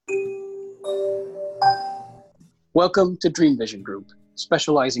Welcome to Dream Vision Group,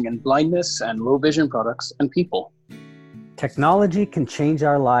 specializing in blindness and low vision products and people. Technology can change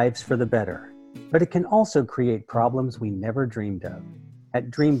our lives for the better, but it can also create problems we never dreamed of.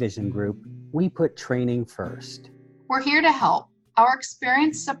 At Dream Vision Group, we put training first. We're here to help. Our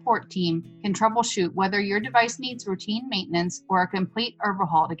experienced support team can troubleshoot whether your device needs routine maintenance or a complete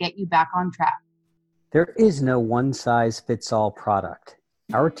overhaul to get you back on track. There is no one-size-fits-all product.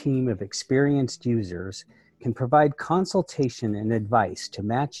 Our team of experienced users can provide consultation and advice to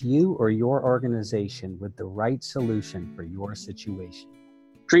match you or your organization with the right solution for your situation.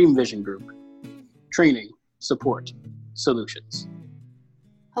 Dream Vision Group. Training, support, solutions.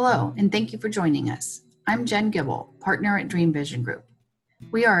 Hello, and thank you for joining us. I'm Jen Gibble, partner at Dream Vision Group.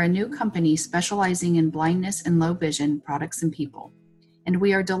 We are a new company specializing in blindness and low vision products and people, and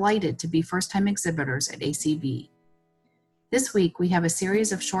we are delighted to be first-time exhibitors at ACB. This week, we have a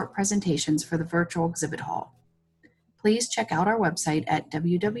series of short presentations for the virtual exhibit hall. Please check out our website at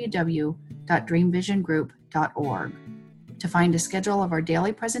www.dreamvisiongroup.org to find a schedule of our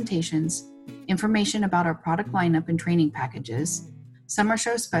daily presentations, information about our product lineup and training packages, summer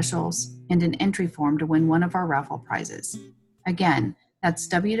show specials, and an entry form to win one of our raffle prizes. Again, that's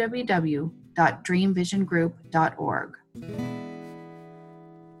www.dreamvisiongroup.org.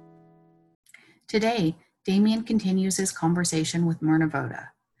 Today, Damien continues his conversation with Myrna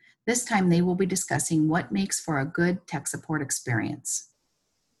Voda. This time they will be discussing what makes for a good tech support experience.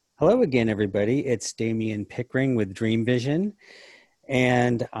 Hello again, everybody. It's Damien Pickering with Dream Vision,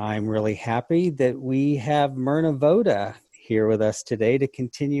 and I'm really happy that we have Myrna Voda here with us today to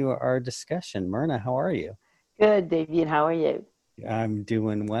continue our discussion. Myrna, how are you? Good, Damien. How are you? I'm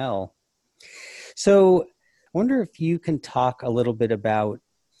doing well. So I wonder if you can talk a little bit about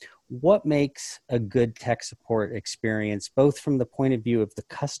what makes a good tech support experience, both from the point of view of the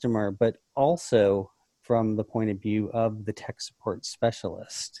customer, but also from the point of view of the tech support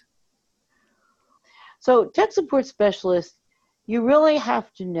specialist? So tech support specialist, you really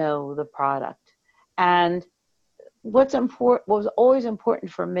have to know the product. And what was always important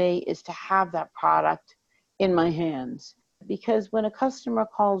for me is to have that product in my hands. Because when a customer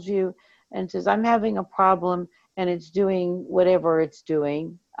calls you and says, I'm having a problem and it's doing whatever it's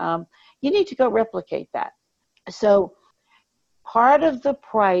doing, you need to go replicate that. So part of the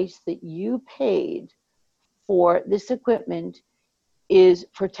price that you paid for this equipment is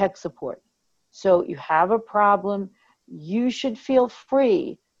for tech support. So you have a problem, you should feel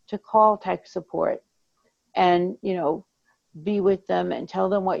free to call tech support and, be with them and tell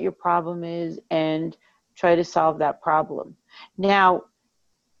them what your problem is and try to solve that problem. Now,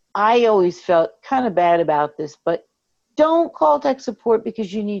 I always felt kind of bad about this, but don't call tech support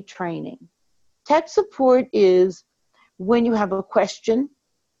because you need training. Tech support is when you have a question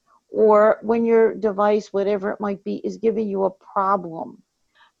or when your device, whatever it might be, is giving you a problem.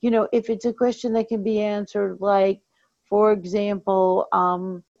 If it's a question that can be answered, like, for example,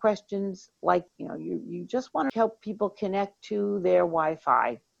 questions like, you just want to help people connect to their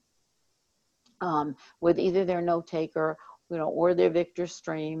Wi-Fi with either their note taker, or their Victor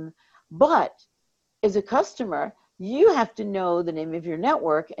Stream. But as a customer, you have to know the name of your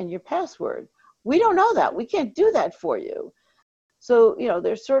network and your password. We don't know that. We can't do that for you. So,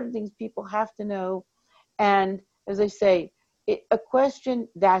 there's certain things people have to know. And as I say, a question,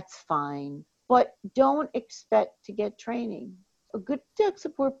 that's fine. But don't expect to get training. A good tech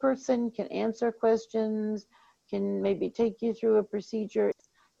support person can answer questions, can maybe take you through a procedure.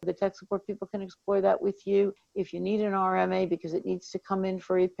 The tech support people can explore that with you. If you need an RMA because it needs to come in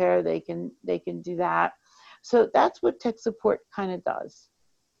for repair, they can do that. So that's what tech support kind of does.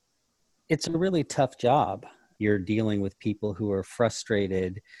 It's a really tough job. You're dealing with people who are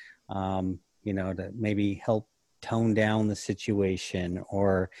frustrated, to maybe help tone down the situation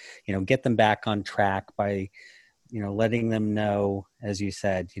or, get them back on track by, letting them know, as you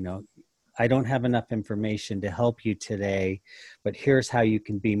said, I don't have enough information to help you today, but here's how you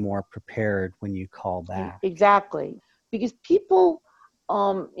can be more prepared when you call back. Exactly. Because people,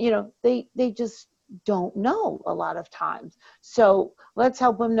 they just don't know a lot of times. So let's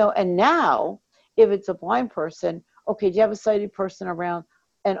help them know. And now, if it's a blind person, okay, do you have a sighted person around?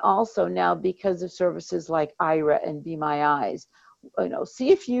 And also now, because of services like Aira and Be My Eyes,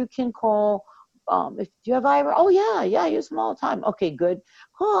 see if you can call, if you have Aira, oh yeah, I use them all the time. Okay, good.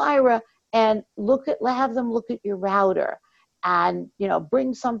 Call Aira and have them look at your router and,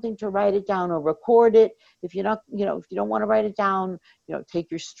 bring something to write it down or record it. If you're not, if you don't want to write it down, take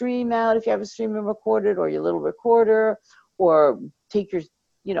your stream out if you have a stream and record it, or your little recorder, or take your,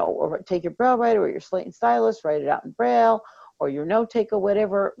 or take your Braille writer or your slate and stylus, write it out in Braille, or your note taker,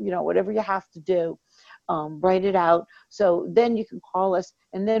 whatever, whatever you have to do. write it out. So then you can call us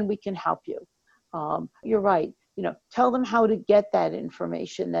and then we can help you. You're right. Tell them how to get that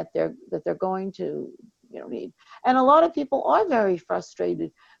information that they're going to, need. And a lot of people are very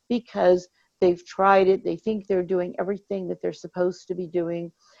frustrated because they've tried it. They think they're doing everything that they're supposed to be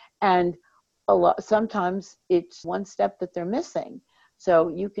doing. And sometimes it's one step that they're missing. So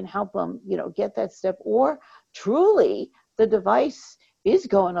you can help them, get that step, or truly the device is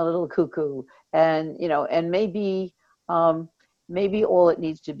going a little cuckoo and, and maybe all it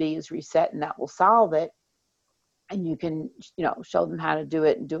needs to be is reset and that will solve it. And you can, show them how to do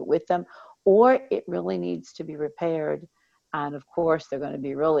it and do it with them, or it really needs to be repaired. And of course, they're going to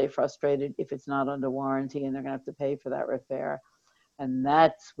be really frustrated if it's not under warranty and they're going to have to pay for that repair. And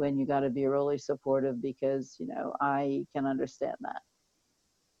that's when you got to be really supportive because, I can understand that.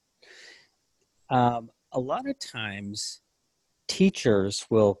 A lot of times teachers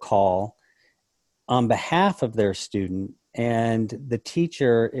will call on behalf of their student and the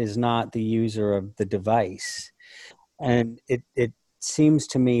teacher is not the user of the device. And it seems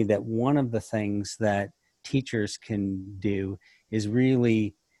to me that one of the things that teachers can do is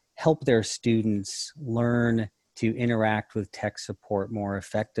really help their students learn to interact with tech support more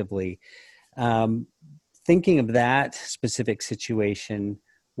effectively. Thinking of that specific situation,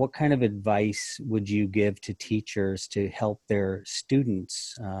 what kind of advice would you give to teachers to help their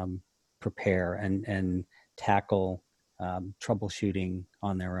students prepare and tackle troubleshooting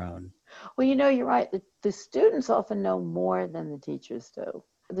on their own? Well, you're right. The students often know more than the teachers do.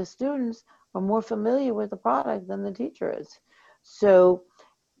 The students are more familiar with the product than the teacher is. So,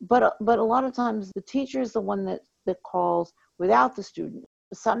 but a lot of times the teacher is the one that calls without the student.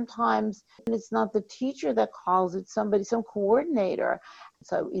 Sometimes it's not the teacher that calls, it's some coordinator.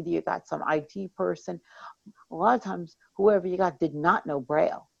 So either you got some IT person. A lot of times, whoever you got did not know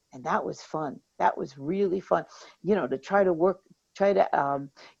Braille. And that was fun. That was really fun, to try to walk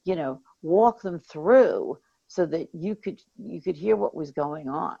them through so that you could hear what was going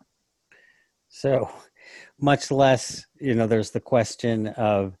on. So much less, there's the question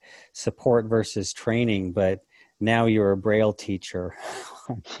of support versus training, but now you're a Braille teacher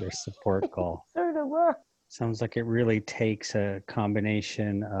on your support call. Sort of were. Sounds like it really takes a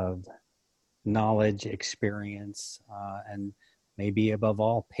combination of knowledge, experience, and maybe above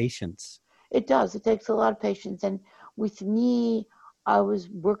all, patience. It does. It takes a lot of patience. And with me, I was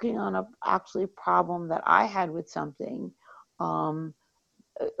working on a problem that I had with something a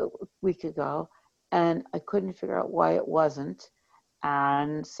week ago, and I couldn't figure out why it wasn't.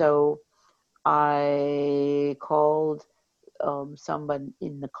 And so I called someone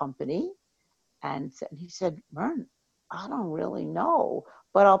in the company, and he said, "Mern, I don't really know,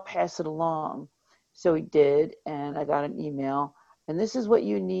 but I'll pass it along." So he did, and I got an email. And this is what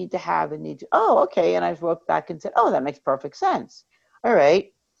you need to have and need to. Oh, okay. And I wrote back and said, "Oh, that makes perfect sense. All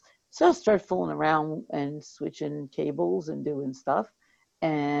right." So I started fooling around and switching cables and doing stuff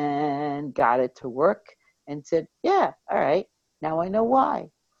and got it to work and said, "Yeah, all right. Now I know why."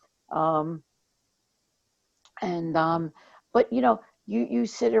 But you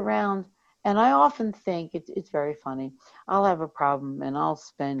sit around, and I often think it's very funny. I'll have a problem and I'll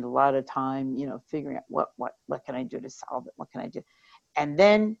spend a lot of time, figuring out what can I do to solve it? What can I do? And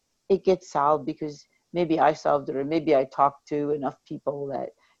then it gets solved because maybe I solved it, or maybe I talked to enough people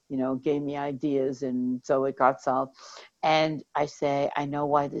that, gave me ideas, and so it got solved. And I say, I know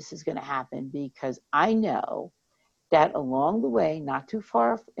why this is going to happen, because I know that along the way, not too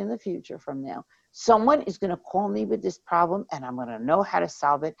far in the future from now, someone is going to call me with this problem and I'm going to know how to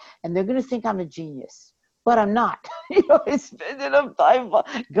solve it. And they're going to think I'm a genius, but I'm not. I spend enough time.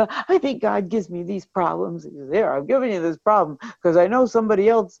 I think God gives me these problems. There, I'm giving you this problem because I know somebody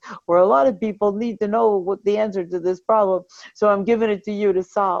else or a lot of people need to know what the answer to this problem. So I'm giving it to you to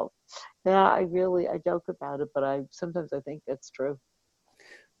solve. Yeah, I joke about it, but sometimes I think that's true.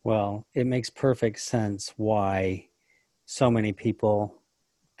 Well, it makes perfect sense why so many people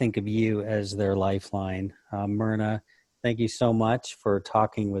think of you as their lifeline. Myrna, thank you so much for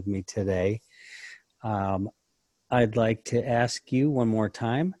talking with me today. I'd like to ask you one more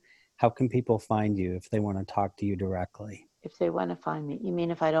time, how can people find you if they want to talk to you directly? If they want to find me, you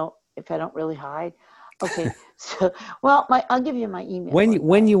mean if I don't really hide? Okay. So, well, I'll give you my email.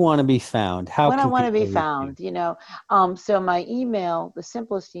 When you want to be found, when I want to be found, so my email, the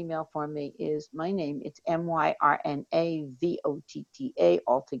simplest email for me is my name. It's MYRNAVOTTA,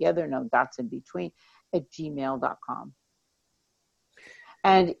 all together, no dots in between, @gmail.com.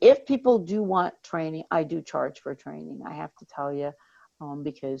 And if people do want training, I do charge for training. I have to tell you,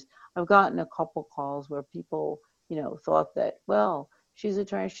 because I've gotten a couple calls where people, thought that, well, she's a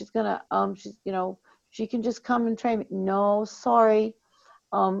trainer, she's gonna, she can just come and train me. No, sorry.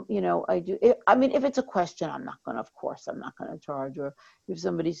 I do. If it's a question, I'm not going to charge. Or if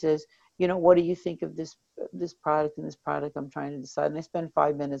somebody says, what do you think of this product and this product I'm trying to decide, and I spend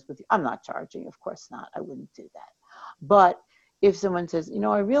 5 minutes with you, I'm not charging. Of course not. I wouldn't do that. But if someone says,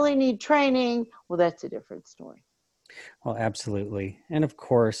 I really need training, well, that's a different story. Well, absolutely. And of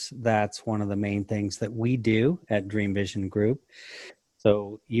course, that's one of the main things that we do at Dream Vision Group.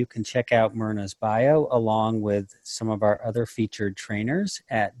 So you can check out Myrna's bio along with some of our other featured trainers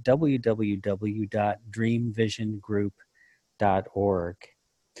at www.dreamvisiongroup.org.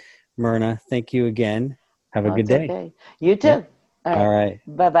 Myrna, thank you again. Have a good day. Okay. You too. Yep. All All right.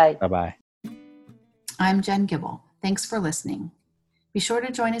 Bye-bye. Bye-bye. I'm Jen Gibble. Thanks for listening. Be sure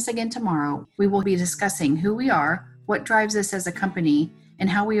to join us again tomorrow. We will be discussing who we are, what drives us as a company, and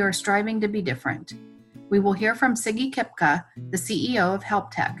how we are striving to be different. We will hear from Siggy Kipka, the CEO of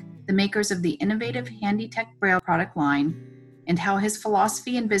HelpTech, the makers of the innovative HandyTech Braille product line, and how his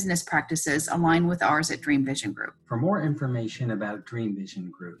philosophy and business practices align with ours at Dream Vision Group. For more information about Dream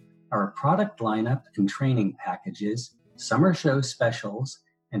Vision Group, our product lineup and training packages, summer show specials,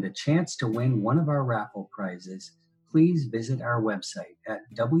 and a chance to win one of our raffle prizes, please visit our website at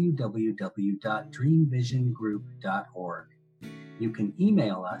www.dreamvisiongroup.org. You can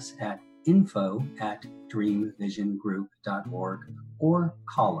email us at info@dreamvisiongroup.org or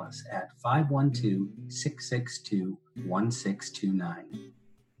call us at 512-662-1629.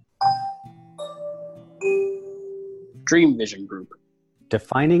 Dream Vision Group.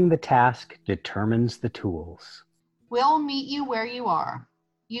 Defining the task determines the tools. We'll meet you where you are.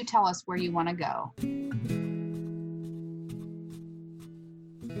 You tell us where you want to go.